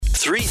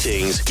3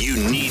 things you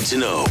need to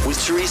know with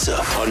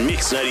Teresa on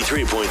Mix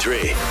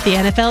 93.3. The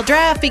NFL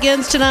Draft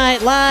begins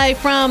tonight, live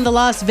from the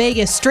Las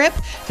Vegas Strip.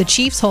 The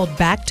Chiefs hold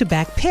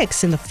back-to-back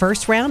picks in the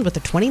first round with the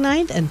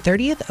 29th and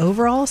 30th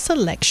overall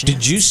selection.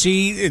 Did you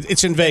see,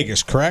 it's in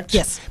Vegas, correct?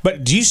 Yes.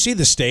 But do you see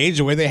the stage,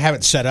 the way they have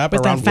it set up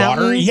With around that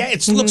fountain? water? Yeah,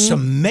 it looks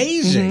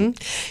amazing.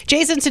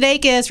 Jason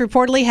Sudeikis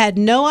reportedly had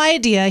no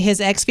idea his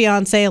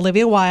ex-fiancée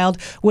Olivia Wilde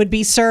would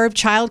be served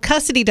child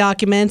custody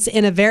documents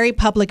in a very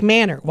public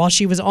manner while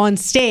she was on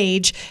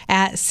stage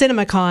at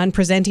CinemaCon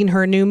presenting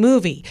her new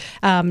movie.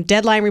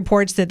 Deadline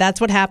reports that that's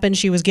what happened.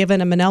 She was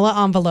given a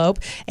manila envelope,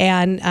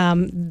 and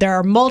there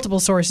are multiple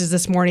sources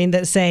this morning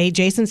that say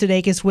Jason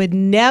Sudeikis would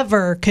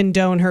never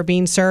condone her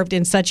being served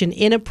in such an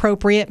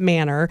inappropriate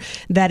manner,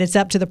 that it's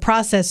up to the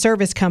process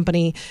service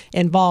company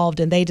involved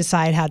and they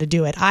decide how to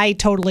do it. I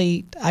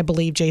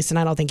believe Jason.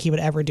 I don't think he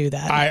would ever do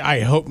that. I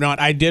hope not.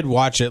 I did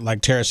watch it,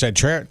 like Tara said.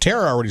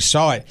 Tara already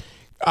saw it.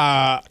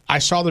 I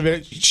saw the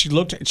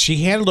video.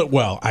 She handled it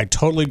well. I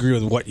totally agree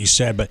with what you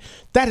said, but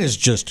that is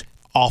just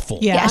awful.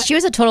 Yeah, she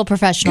was a total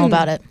professional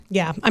about it.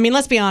 Yeah. I mean,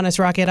 let's be honest,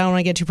 Rocket. I don't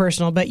want to get too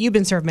personal, but you've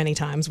been served many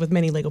times with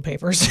many legal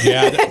papers.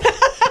 Yeah.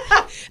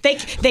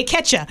 They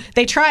catch you.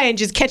 They try and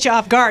just catch you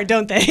off guard,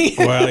 don't they?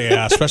 Well,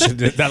 yeah, especially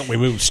now that we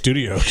moved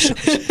studios.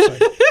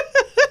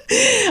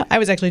 I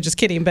was actually just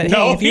kidding, but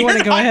No, hey, if you want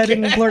to go you're ahead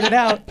not and blurt it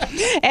out.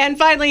 And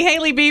finally,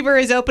 Hailey Bieber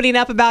is opening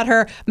up about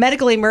her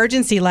medical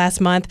emergency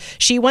last month.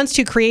 She wants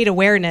to create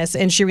awareness,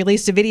 and she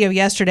released a video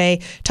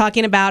yesterday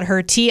talking about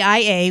her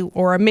TIA,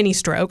 or a mini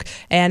stroke,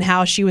 and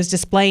how she was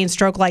displaying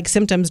stroke-like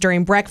symptoms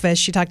during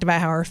breakfast. She talked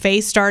about how her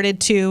face started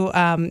to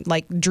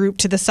droop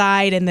to the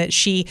side, and that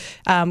she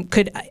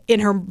could, in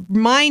her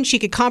mind, she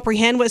could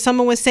comprehend what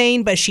someone was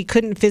saying, but she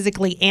couldn't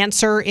physically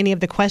answer any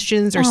of the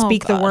questions or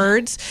speak the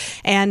words.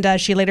 And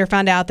she later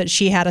found out that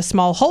she had a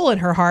small hole in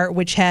her heart,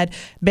 which had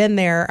been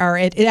there, or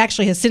it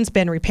actually has since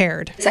been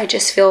repaired. I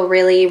just feel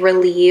really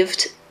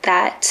relieved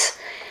that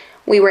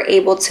we were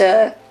able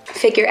to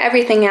figure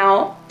everything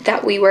out,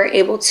 that we were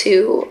able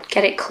to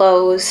get it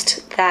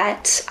closed,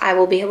 that I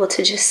will be able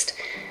to just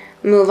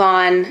move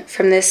on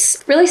from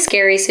this really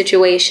scary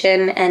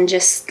situation and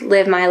just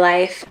live my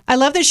life. I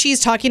love that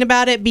she's talking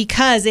about it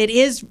because it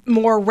is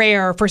more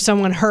rare for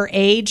someone her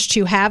age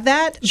to have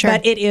that,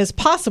 but it is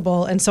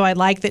possible. And so I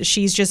like that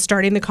she's just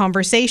starting the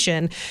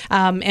conversation.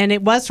 And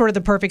it was sort of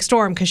the perfect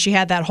storm because she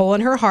had that hole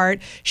in her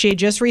heart. She had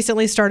just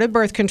recently started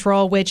birth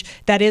control, which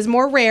that is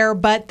more rare,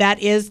 but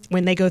that is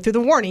when they go through the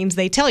warnings,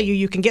 they tell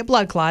you can get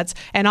blood clots.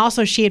 And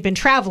also she had been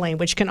traveling,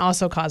 which can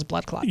also cause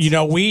blood clots. You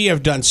know, we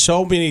have done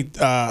so many,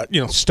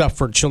 stuff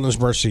for Children's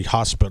Mercy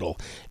Hospital.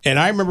 And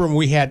I remember when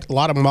we had a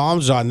lot of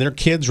moms on, their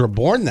kids were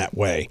born that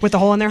way. With the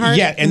hole in their heart?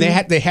 Yeah, and they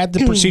had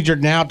the procedure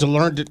now to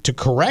learn to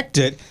correct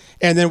it.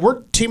 And then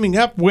we're teaming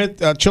up with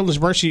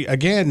Children's Mercy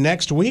again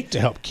next week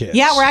to help kids.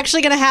 Yeah, we're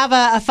actually going to have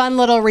a fun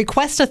little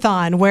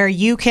request-a-thon where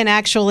you can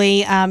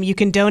actually you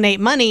can donate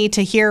money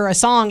to hear a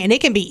song, and it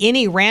can be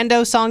any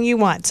rando song you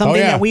want, something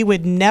that we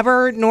would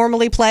never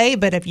normally play,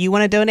 but if you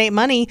want to donate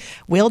money,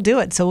 we'll do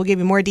it. So we'll give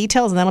you more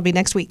details, and that'll be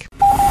next week.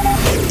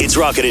 It's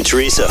Rocket and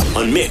Teresa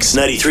on Mix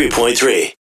 93.3.